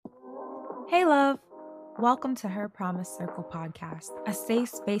Hey, love. Welcome to Her Promise Circle podcast, a safe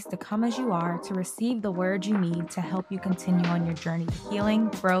space to come as you are to receive the word you need to help you continue on your journey to healing,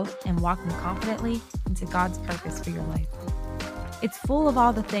 growth, and walking confidently into God's purpose for your life. It's full of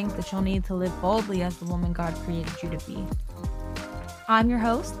all the things that you'll need to live boldly as the woman God created you to be. I'm your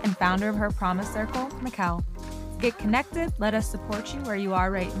host and founder of Her Promise Circle, Mikkel. Get connected, let us support you where you are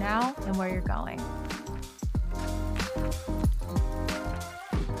right now and where you're going.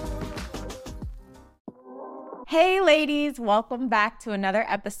 Hey ladies, welcome back to another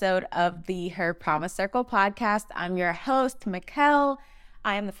episode of the Her Promise Circle podcast. I'm your host, Mikkel.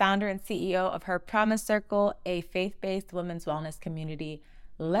 I am the founder and CEO of Her Promise Circle, a faith-based women's wellness community.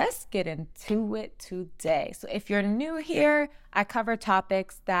 Let's get into it today. So if you're new here, I cover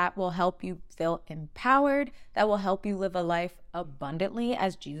topics that will help you feel empowered, that will help you live a life abundantly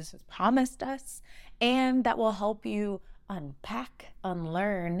as Jesus has promised us, and that will help you unpack,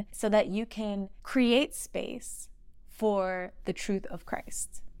 unlearn, so that you can create space for the truth of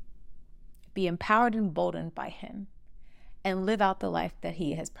Christ. Be empowered and emboldened by Him and live out the life that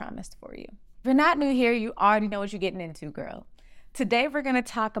He has promised for you. If you're not new here, you already know what you're getting into, girl. Today, we're going to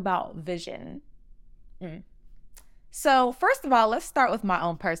talk about vision. So first of all, let's start with my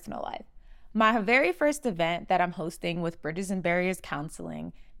own personal life. My very first event that I'm hosting with Bridges and Barriers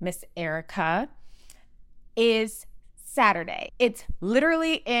Counseling, Miss Erica, is Saturday. It's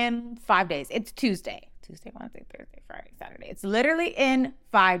literally in 5 days. It's Tuesday, Wednesday, Thursday, Friday, Saturday. It's literally in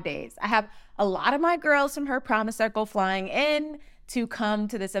 5 days. I have a lot of my girls from Her Promise Circle flying in to come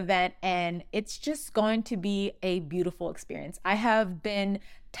to this event, and it's just going to be a beautiful experience. I have been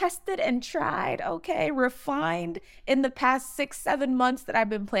tested and tried, refined in the past 6-7 months that I've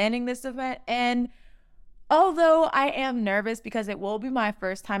been planning this event. And although I am nervous because it will be my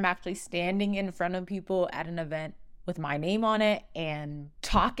first time actually standing in front of people at an event with my name on it and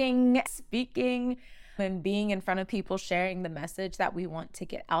talking, speaking, and being in front of people, sharing the message that we want to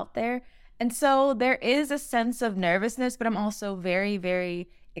get out there. And so there is a sense of nervousness, but I'm also very, very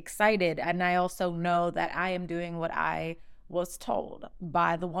excited. And I also know that I am doing what I was told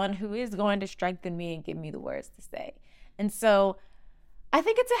by the one who is going to strengthen me and give me the words to say. And so I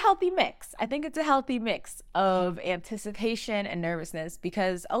think it's a healthy mix. I think it's a healthy mix of anticipation and nervousness,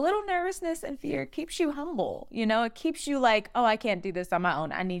 because a little nervousness and fear keeps you humble. You know, it keeps you like, oh, I can't do this on my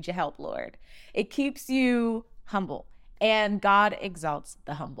own. I need your help, Lord. It keeps you humble, and God exalts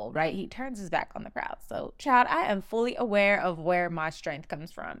the humble, right? He turns his back on the proud. So, child, I am fully aware of where my strength comes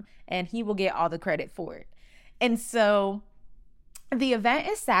from, and He will get all the credit for it. And so the event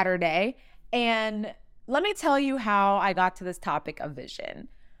is Saturday, and let me tell you how I got to this topic of vision.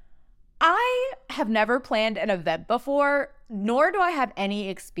 I have never planned an event before, nor do I have any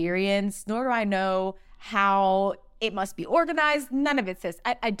experience, nor do I know how it must be organized. None of it says,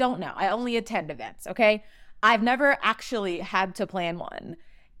 I don't know. I only attend events, okay? I've never actually had to plan one.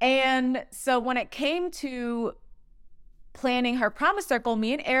 And so when it came to planning Her Promise Circle,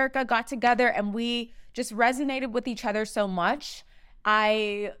 me and Erica got together and we just resonated with each other so much.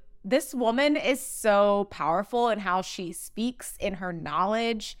 This woman is so powerful in how she speaks, in her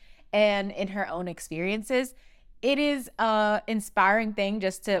knowledge, and in her own experiences. It is an inspiring thing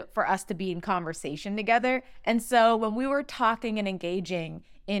just for us to be in conversation together. And so when we were talking and engaging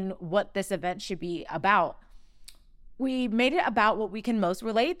in what this event should be about, we made it about what we can most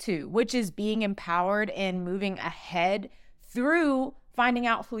relate to, which is being empowered and moving ahead through finding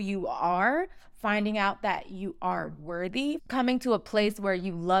out who you are, finding out that you are worthy, coming to a place where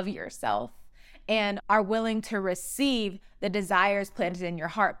you love yourself and are willing to receive the desires planted in your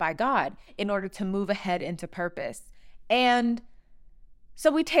heart by God in order to move ahead into purpose. And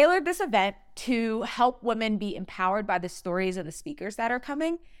so we tailored this event to help women be empowered by the stories of the speakers that are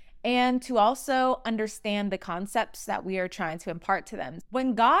coming, and to also understand the concepts that we are trying to impart to them.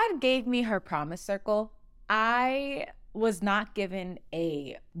 When God gave me Her Promise Circle, I was not given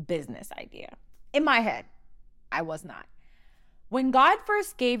a business idea. In my head, I was not. When God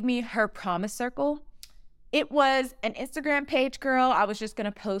first gave me Her Promise Circle, it was an Instagram page, girl. I was just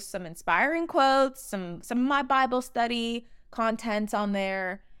gonna post some inspiring quotes, some of my Bible study content on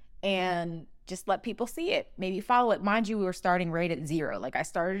there, and just let people see it, maybe follow it. Mind you, we were starting right at zero. Like, I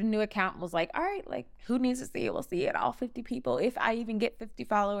started a new account and was like, all right, like, who needs to see it? We'll see it. All 50 people. If I even get 50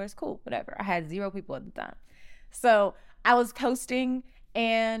 followers, cool, whatever. I had 0 people at the time. So I was posting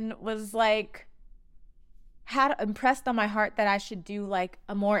and was like, had impressed on my heart that I should do like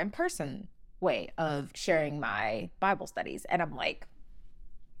a more in-person way of sharing my Bible studies. And I'm like,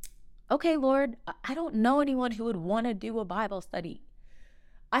 okay, Lord, I don't know anyone who would want to do a Bible study.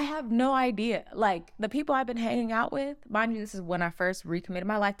 I have no idea. Like the people I've been hanging out with, mind you, this is when I first recommitted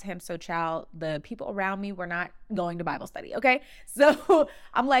my life to him. So, child, the people around me were not going to Bible study. Okay. So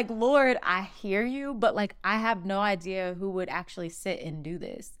I'm like, Lord, I hear you, but like, I have no idea who would actually sit and do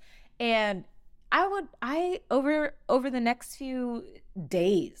this. And over the next few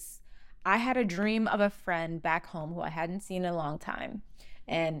days, I had a dream of a friend back home who I hadn't seen in a long time.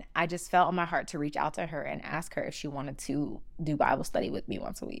 And I just felt in my heart to reach out to her and ask her if she wanted to do Bible study with me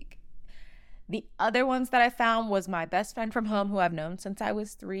once a week. The other ones that I found was my best friend from home, who I've known since I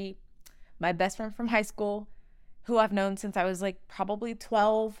was 3, my best friend from high school, who I've known since I was like probably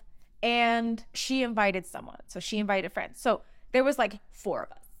 12, and she invited someone. So she invited friends. So there was like 4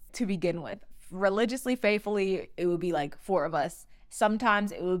 of us to begin with. Religiously, faithfully, it would be like 4 of us.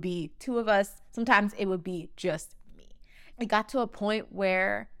 Sometimes it would be 2 of us. Sometimes it would be just it got to a point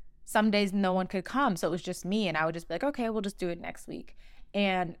where some days no one could come. So it was just me. And I would just be like, okay, we'll just do it next week.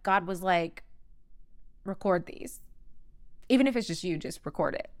 And God was like, record these. Even if it's just you, just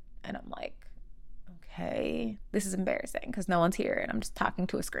record it. And I'm like, okay, this is embarrassing because no one's here and I'm just talking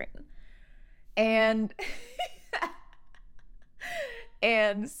to a screen. And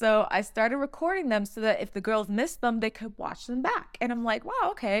and so I started recording them so that if the girls missed them, they could watch them back. And I'm like,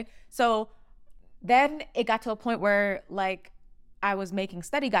 wow, okay. So then it got to a point where like I was making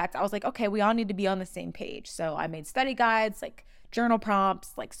study guides. I was like, okay, we all need to be on the same page. So I made study guides, like journal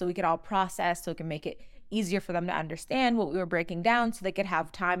prompts, like so we could all process, so it can make it easier for them to understand what we were breaking down so they could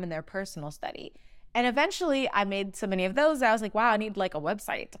have time in their personal study. And eventually I made so many of those that I was like, wow, I need like a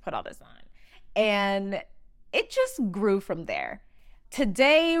website to put all this on. And it just grew from there.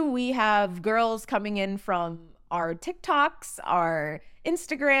 Today we have girls coming in from our TikToks, our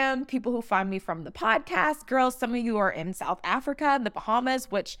Instagram, people who find me from the podcast. Girls, some of you are in South Africa and the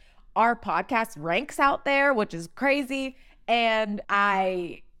Bahamas, which our podcast ranks out there, which is crazy. And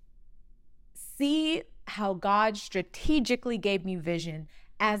I see how God strategically gave me vision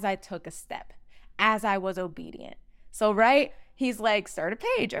as I took a step, as I was obedient. So, right? He's like, start a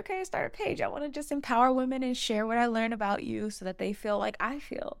page. Okay, start a page. I want to just empower women and share what I learn about you so that they feel like I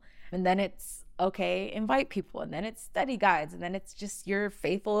feel. And then it's, okay, invite people. And then it's study guides. And then it's just you're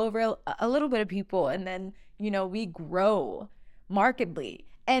faithful over a little bit of people. And then, we grow markedly.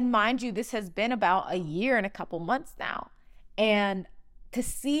 And mind you, this has been about a year and a couple months now. And to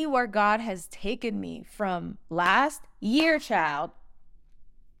see where God has taken me from last year, child,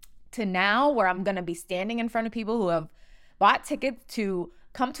 to now where I'm going to be standing in front of people who have bought tickets to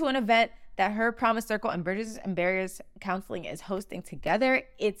come to an event that Her Promise Circle and Bridges and Barriers Counseling is hosting together,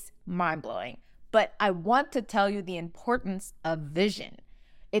 it's mind-blowing. But I want to tell you the importance of vision.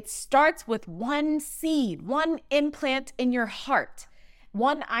 It starts with one seed, one implant in your heart,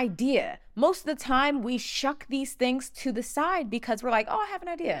 one idea. Most of the time, we shuck these things to the side because we're like, oh, I have an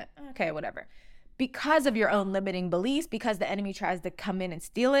idea. Okay, whatever. Because of your own limiting beliefs, because the enemy tries to come in and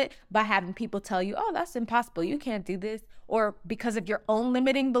steal it by having people tell you, oh, that's impossible, you can't do this. Or because of your own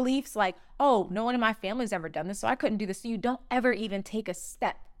limiting beliefs, like, oh, no one in my family's ever done this, so I couldn't do this. So you don't ever even take a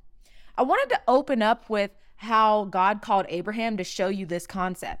step. I wanted to open up with how God called Abraham to show you this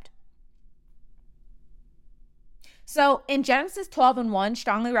concept. So in Genesis 12:1,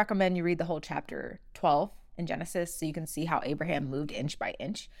 strongly recommend you read the whole chapter 12 in Genesis so you can see how Abraham moved inch by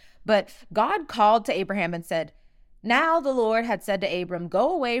inch. But God called to Abraham and said, now the Lord had said to Abram,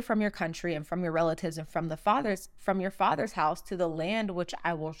 go away from your country and from your relatives and from your father's house to the land which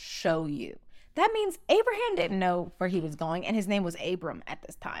I will show you. That means Abraham didn't know where he was going, and his name was Abram at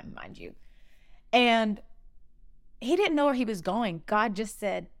this time, mind you. And he didn't know where he was going. God just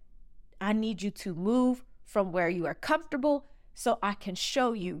said, I need you to move from where you are comfortable so I can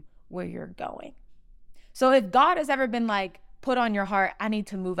show you where you're going. So if God has ever been like, put on your heart, I need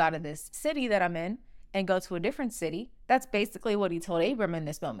to move out of this city that I'm in and go to a different city, that's basically what he told Abram in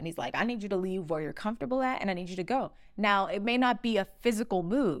this moment. He's like, I need you to leave where you're comfortable at and I need you to go. Now, it may not be a physical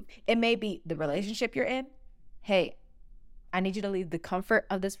move. It may be the relationship you're in. Hey, I need you to leave the comfort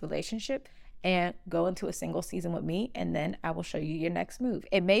of this relationship and go into a single season with me, and then I will show you your next move.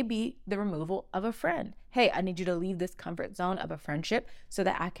 It may be the removal of a friend. Hey, I need you to leave this comfort zone of a friendship so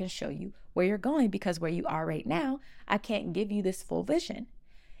that I can show you where you're going, because where you are right now, I can't give you this full vision.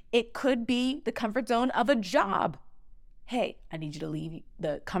 It could be the comfort zone of a job. Hey, I need you to leave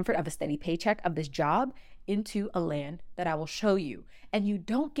the comfort of a steady paycheck of this job into a land that I will show you. And you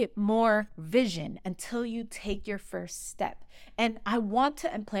don't get more vision until you take your first step. And I want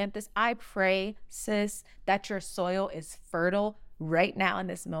to implant this. I pray, sis, that your soil is fertile right now in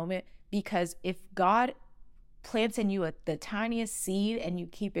this moment, because if God plants in you the tiniest seed and you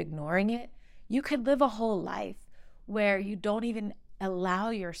keep ignoring it, you could live a whole life where you don't even allow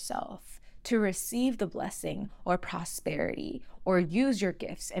yourself to receive the blessing or prosperity or use your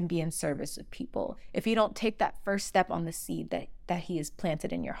gifts and be in service of people if you don't take that first step on the seed that he has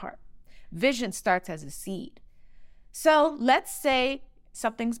planted in your heart. Vision starts as a seed. So let's say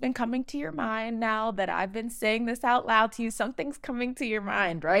something's been coming to your mind now that I've been saying this out loud to you. Something's coming to your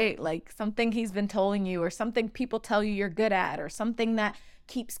mind, right? Like something he's been telling you, or something people tell you you're good at, or something that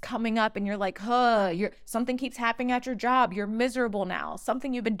keeps coming up and you're like, something keeps happening at your job. You're miserable now.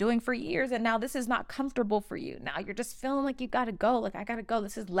 Something you've been doing for years and now this is not comfortable for you. Now you're just feeling like you gotta go. Like, I gotta go.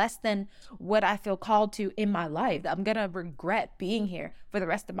 This is less than what I feel called to in my life. I'm gonna regret being here for the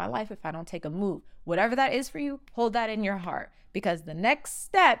rest of my life if I don't take a move. Whatever that is for you, hold that in your heart, because the next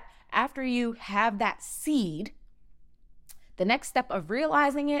step after you have that seed, the next step of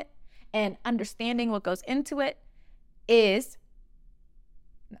realizing it and understanding what goes into it is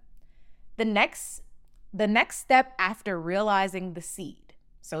the next step after realizing the seed.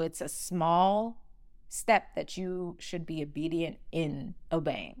 So it's a small step that you should be obedient in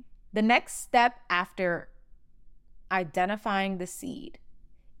obeying. The next step after identifying the seed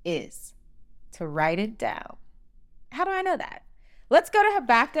is to write it down. How do I know that? Let's go to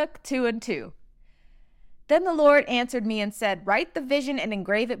Habakkuk 2:2. Then the Lord answered me and said, write the vision and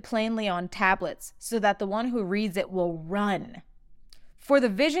engrave it plainly on tablets, so that the one who reads it will run. For the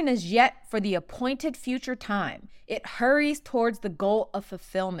vision is yet for the appointed future time. It hurries towards the goal of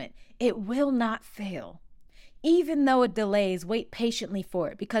fulfillment. It will not fail. Even though it delays, wait patiently for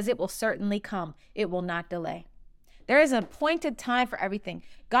it, because it will certainly come. It will not delay. There is an appointed time for everything.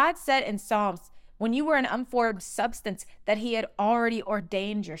 God said in Psalms, when you were an unformed substance, that he had already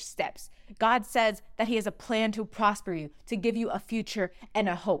ordained your steps. God says that he has a plan to prosper you, to give you a future and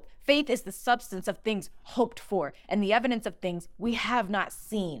a hope. Faith is the substance of things hoped for and the evidence of things we have not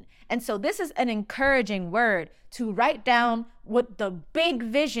seen. And so this is an encouraging word to write down what the big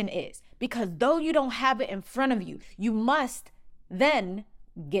vision is, because though you don't have it in front of you, you must then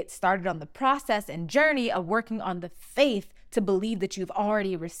get started on the process and journey of working on the faith to believe that you've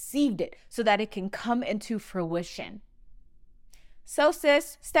already received it so that it can come into fruition. So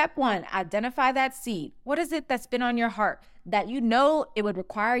sis, step 1, identify that seed. What is it that's been on your heart that you know it would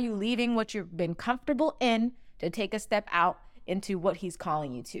require you leaving what you've been comfortable in to take a step out into what he's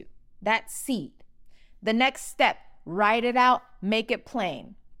calling you to? That seed. The next step, write it out, make it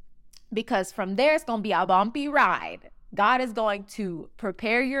plain. Because from there, it's going to be a bumpy ride. God is going to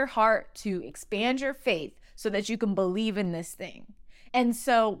prepare your heart to expand your faith so that you can believe in this thing. And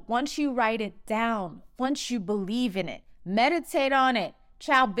so once you write it down, once you believe in it, meditate on it,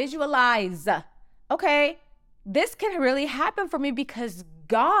 child, visualize. Okay, this can really happen for me because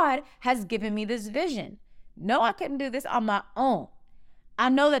God has given me this vision. No, I couldn't do this on my own. I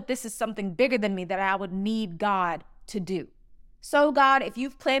know that this is something bigger than me that I would need God to do. So God, if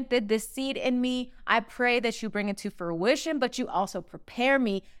you've planted this seed in me, I pray that you bring it to fruition, but you also prepare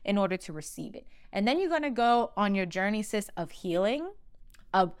me in order to receive it. And then you're going to go on your journey, sis, of healing,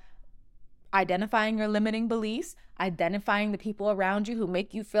 of identifying your limiting beliefs, identifying the people around you who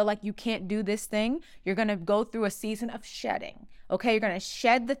make you feel like you can't do this thing. You're going to go through a season of shedding. Okay, you're going to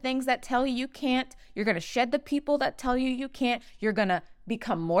shed the things that tell you you can't. You're going to shed the people that tell you you can't. You're going to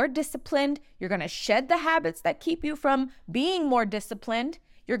become more disciplined. You're going to shed the habits that keep you from being more disciplined.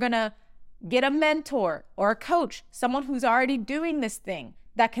 You're going to get a mentor or a coach, someone who's already doing this thing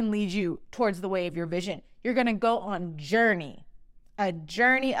that can lead you towards the way of your vision. You're going to go on a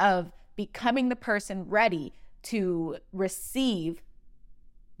journey of becoming the person ready to receive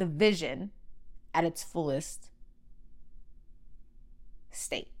the vision at its fullest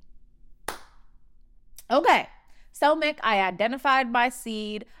state. Okay, so Mick, I identified my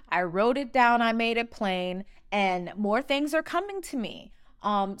seed, I wrote it down, I made it plain, and more things are coming to me.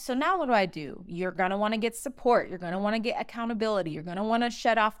 So now what do? You're going to want to get support. You're going to want to get accountability. You're going to want to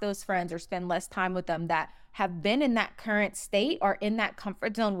shut off those friends or spend less time with them that have been in that current state or in that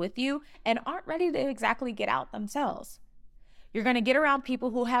comfort zone with you and aren't ready to exactly get out themselves. You're going to get around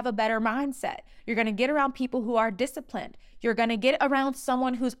people who have a better mindset. You're going to get around people who are disciplined. You're going to get around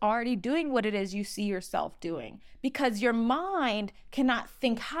someone who's already doing what it is you see yourself doing, because your mind cannot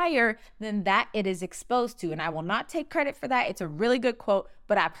think higher than that it is exposed to. And I will not take credit for that. It's a really good quote,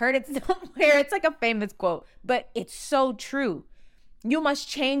 but I've heard it somewhere. It's like a famous quote, but it's so true. You must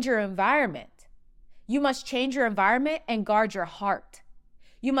change your environment. You must change your environment and guard your heart.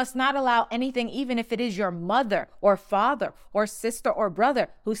 You must not allow anything, even if it is your mother or father or sister or brother,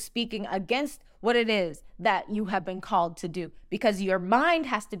 who's speaking against what it is that you have been called to do, because your mind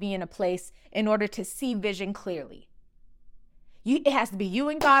has to be in a place in order to see vision clearly. It has to be you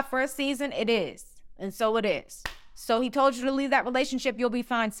and God for a season. It is. And so it is. So he told you to leave that relationship. You'll be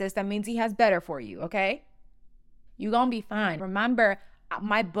fine, sis. That means he has better for you, okay? You're going to be fine. Remember,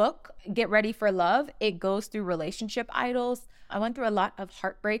 my book, Get Ready for Love, it goes through relationship idols. I went through a lot of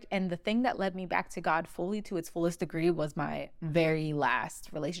heartbreak, and the thing that led me back to God fully to its fullest degree was my very last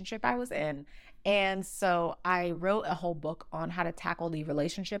relationship I was in. And so I wrote a whole book on how to tackle the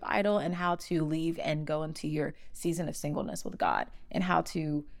relationship idol and how to leave and go into your season of singleness with God and how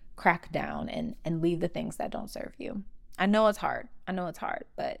to crack down and leave the things that don't serve you. I know it's hard,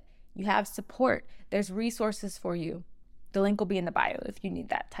 but you have support. There's resources for you. The link will be in the bio if you need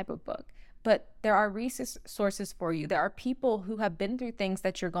that type of book. But there are resources for you. There are people who have been through things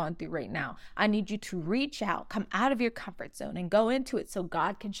that you're going through right now. I need you to reach out, come out of your comfort zone and go into it so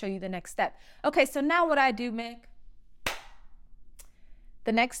God can show you the next step. Okay, so now what I do, Mick,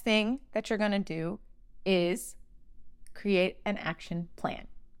 the next thing that you're going to do is create an action plan.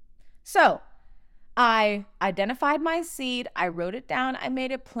 So I identified my seed. I wrote it down. I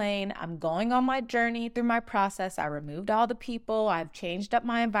made it plain. I'm going on my journey through my process. I removed all the people. I've changed up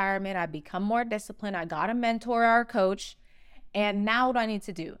my environment. I've become more disciplined. I got a mentor or a coach. And now what do I need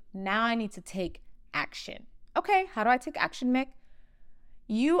to do? Now I need to take action. Okay, how do I take action, Mick?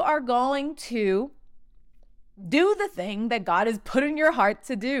 You are going to do the thing that God has put in your heart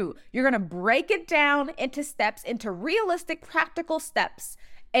to do. You're going to break it down into steps, into realistic, practical steps,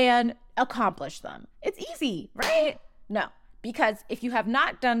 and accomplish them. It's easy, right? No, because if you have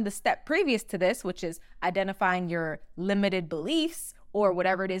not done the step previous to this, which is identifying your limited beliefs or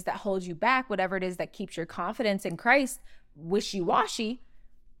whatever it is that holds you back, whatever it is that keeps your confidence in Christ wishy-washy,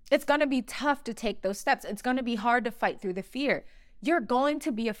 it's going to be tough to take those steps. It's going to be hard to fight through the fear. You're going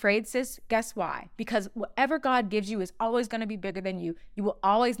to be afraid, sis. Guess why? Because whatever God gives you is always going to be bigger than you. You will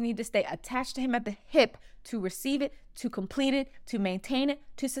always need to stay attached to him at the hip to receive it, to complete it, to maintain it,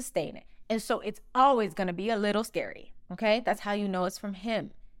 to sustain it. And so it's always going to be a little scary, okay? That's how you know it's from him,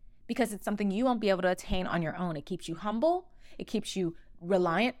 because it's something you won't be able to attain on your own. It keeps you humble. It keeps you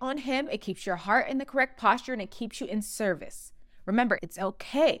reliant on him. It keeps your heart in the correct posture, and it keeps you in service. Remember, it's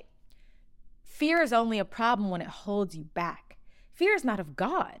okay. Fear is only a problem when it holds you back. Fear is not of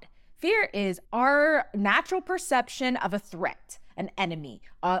God. Fear is our natural perception of a threat, an enemy,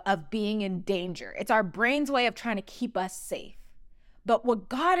 of being in danger. It's our brain's way of trying to keep us safe. But what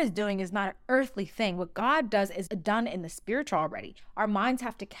God is doing is not an earthly thing. What God does is done in the spiritual already. Our minds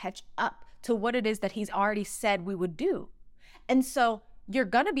have to catch up to what it is that he's already said we would do. And so you're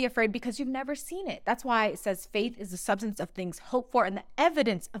going to be afraid because you've never seen it. That's why it says faith is the substance of things hoped for and the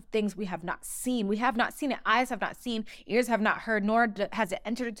evidence of things we have not seen. We have not seen it. Eyes have not seen, ears have not heard, nor has it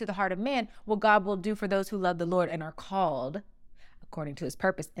entered into the heart of man what God will do for those who love the Lord and are called according to his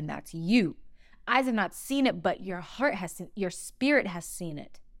purpose. And that's you. Eyes have not seen it, but your heart has seen it. Your spirit has seen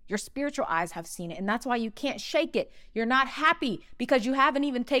it. Your spiritual eyes have seen it. And that's why you can't shake it. You're not happy because you haven't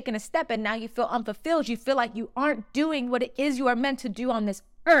even taken a step and now you feel unfulfilled. You feel like you aren't doing what it is you are meant to do on this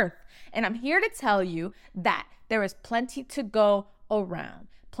earth. And I'm here to tell you that there is plenty to go around.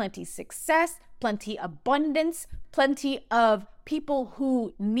 Plenty success, plenty abundance, plenty of people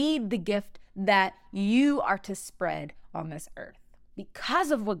who need the gift that you are to spread on this earth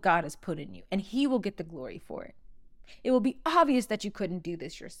because of what God has put in you, and he will get the glory for it. It will be obvious that you couldn't do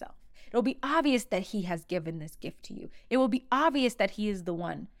this yourself. It'll be obvious that he has given this gift to you. It will be obvious that he is the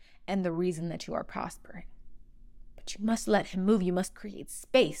one and the reason that you are prospering. But you must let him move. You must create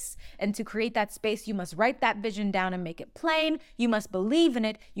space. And to create that space, you must write that vision down and make it plain. You must believe in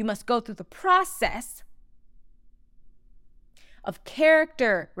it. You must go through the process of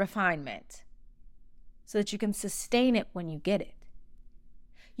character refinement so that you can sustain it when you get it.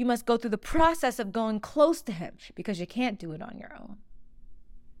 You must go through the process of going close to him because you can't do it on your own.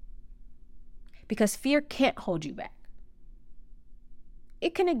 Because fear can't hold you back.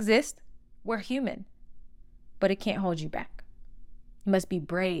 It can exist. We're human. But it can't hold you back. You must be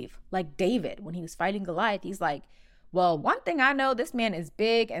brave. Like David, when he was fighting Goliath, he's like, well, one thing I know, this man is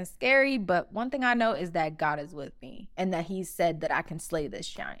big and scary, but one thing I know is that God is with me and that he said that I can slay this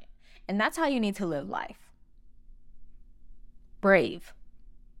giant. And that's how you need to live life. Brave.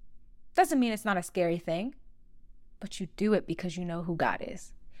 Doesn't mean it's not a scary thing, but you do it because you know who God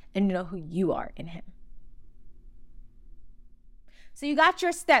is and you know who you are in him. So you got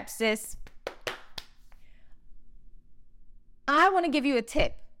your steps, sis. I want to give you a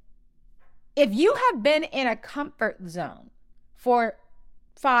tip. If you have been in a comfort zone for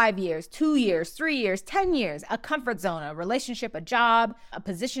 5 years, 2 years, 3 years, 10 years, a comfort zone, a relationship, a job, a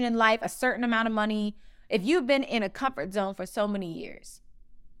position in life, a certain amount of money, if you've been in a comfort zone for so many years,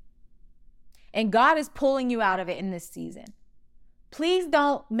 and God is pulling you out of it in this season, Please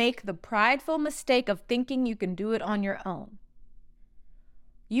don't make the prideful mistake of thinking you can do it on your own.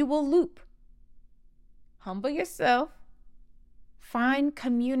 You will loop. Humble yourself. Find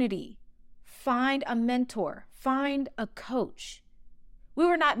community. Find a mentor. Find a coach. We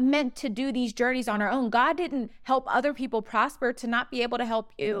were not meant to do these journeys on our own. God didn't help other people prosper to not be able to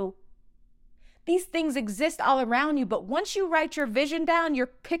help you. These things exist all around you, but once you write your vision down, your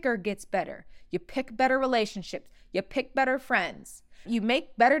picker gets better. You pick better relationships. You pick better friends. You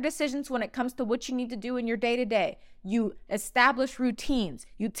make better decisions when it comes to what you need to do in your day-to-day. You establish routines.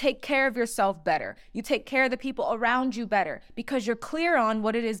 You take care of yourself better. You take care of the people around you better because you're clear on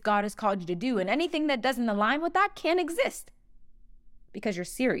what it is God has called you to do. And anything that doesn't align with that can't exist because you're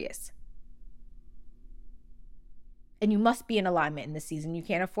serious. And you must be in alignment in this season. You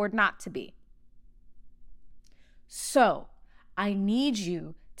can't afford not to be. So I need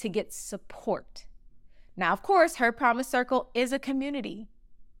you to get support. Now, of course, Her Promise Circle is a community.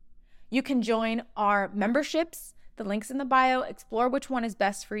 You can join our memberships, the link's in the bio, explore which one is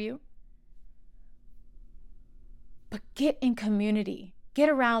best for you. But get in community. Get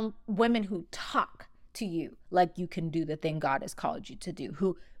around women who talk to you like you can do the thing God has called you to do,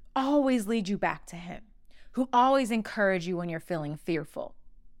 who always lead you back to Him, who always encourage you when you're feeling fearful.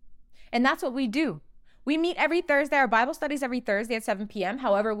 And that's what we do. We meet every Thursday. Our Bible studies every Thursday at 7 p.m.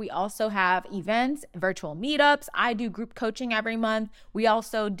 However, we also have events, virtual meetups. I do group coaching every month.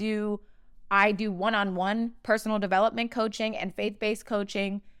 I do one-on-one personal development coaching and faith-based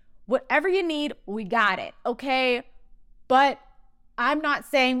coaching. Whatever you need, we got it, okay? But I'm not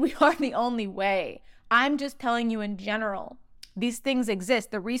saying we are the only way. I'm just telling you in general, these things exist.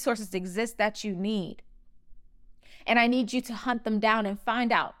 The resources exist that you need. And I need you to hunt them down and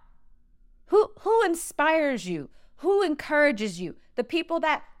find out who inspires you, who encourages you, the people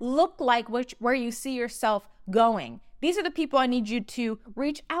that look like where you see yourself going. These are the people I need you to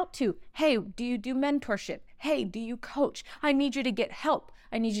reach out to. Hey, do you do mentorship? Hey, do you coach? I need you to get help.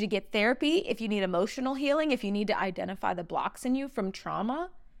 I need you to get therapy. If you need emotional healing, if you need to identify the blocks in you from trauma,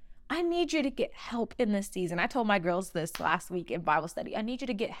 I need you to get help in this season. I told my girls this last week in Bible study. I need you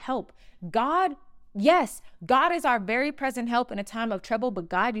to get help. Yes, God is our very present help in a time of trouble, but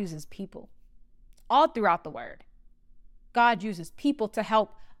God uses people. All throughout the word, God uses people to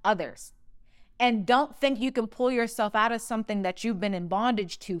help others. And don't think you can pull yourself out of something that you've been in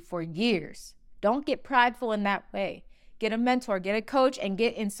bondage to for years. Don't get prideful in that way. Get a mentor, get a coach, and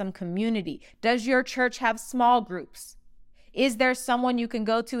get in some community. Does your church have small groups? Is there someone you can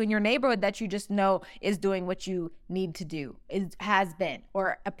go to in your neighborhood that you just know is doing what you need to do, has been,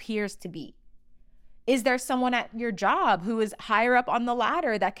 or appears to be? Is there someone at your job who is higher up on the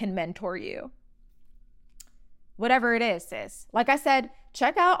ladder that can mentor you? Whatever it is, sis. Like I said,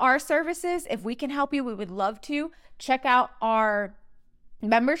 check out our services. If we can help you, we would love to. Check out our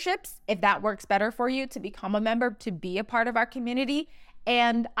memberships, if that works better for you, to become a member, to be a part of our community.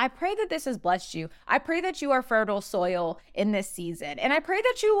 And I pray that this has blessed you. I pray that you are fertile soil in this season. And I pray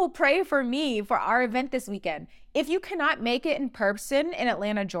that you will pray for me for our event this weekend. If you cannot make it in person in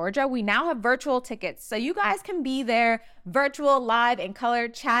Atlanta, Georgia, we now have virtual tickets. So you guys can be there, virtual, live, in color,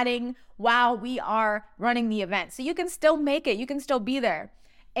 chatting while we are running the event. So you can still make it. You can still be there.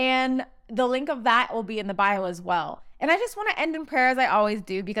 And the link of that will be in the bio as well. And I just want to end in prayer as I always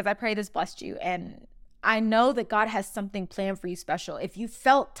do, because I pray this blessed you. And I know that God has something planned for you special. If you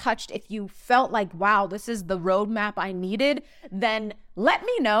felt touched, if you felt like, wow, this is the roadmap I needed, then let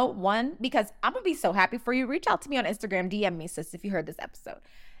me know. One, because I'm going to be so happy for you. Reach out to me on Instagram, DM me, sis, if you heard this episode.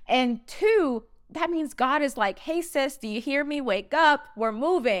 And two, that means God is like, hey, sis, do you hear me? Wake up. We're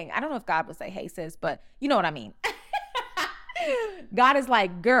moving. I don't know if God would say, hey, sis, but you know what I mean. God is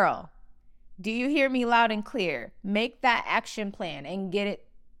like, girl, do you hear me loud and clear? Make that action plan and get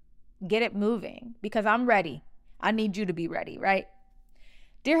it moving, because I'm ready. I need you to be ready, right?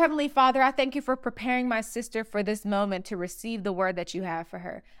 Dear Heavenly Father, I thank you for preparing my sister for this moment to receive the word that you have for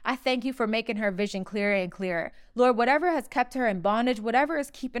her. I thank you for making her vision clearer and clearer. Lord, whatever has kept her in bondage, whatever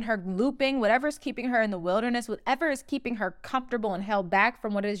is keeping her looping, whatever is keeping her in the wilderness, whatever is keeping her comfortable and held back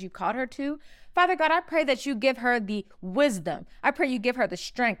from what it is you called her to, Father God, I pray that you give her the wisdom. I pray you give her the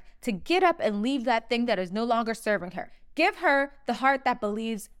strength to get up and leave that thing that is no longer serving her. Give her the heart that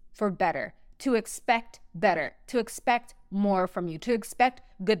believes for better, to expect better, to expect more from you, to expect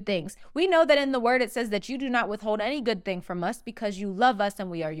good things. We know that in the word it says that you do not withhold any good thing from us because you love us and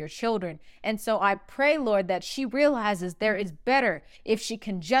we are your children. And so I pray, Lord, that she realizes there is better if she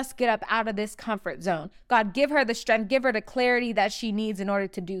can just get up out of this comfort zone. God, give her the strength, give her the clarity that she needs in order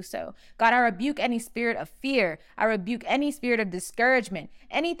to do so. God, I rebuke any spirit of fear. I rebuke any spirit of discouragement,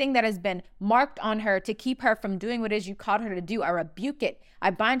 anything that has been marked on her to keep her from doing what it is you called her to do. I rebuke it. I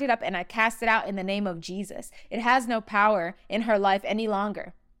bind it up and I cast it out in the name of Jesus. It has no power in her life any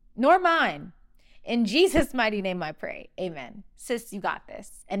longer, nor mine. In Jesus' mighty name I pray. Amen. Sis, you got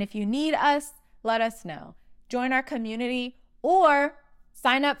this. And if you need us, let us know. Join our community or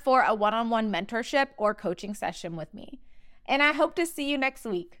sign up for a one-on-one mentorship or coaching session with me. And I hope to see you next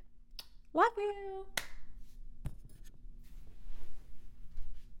week. Love you.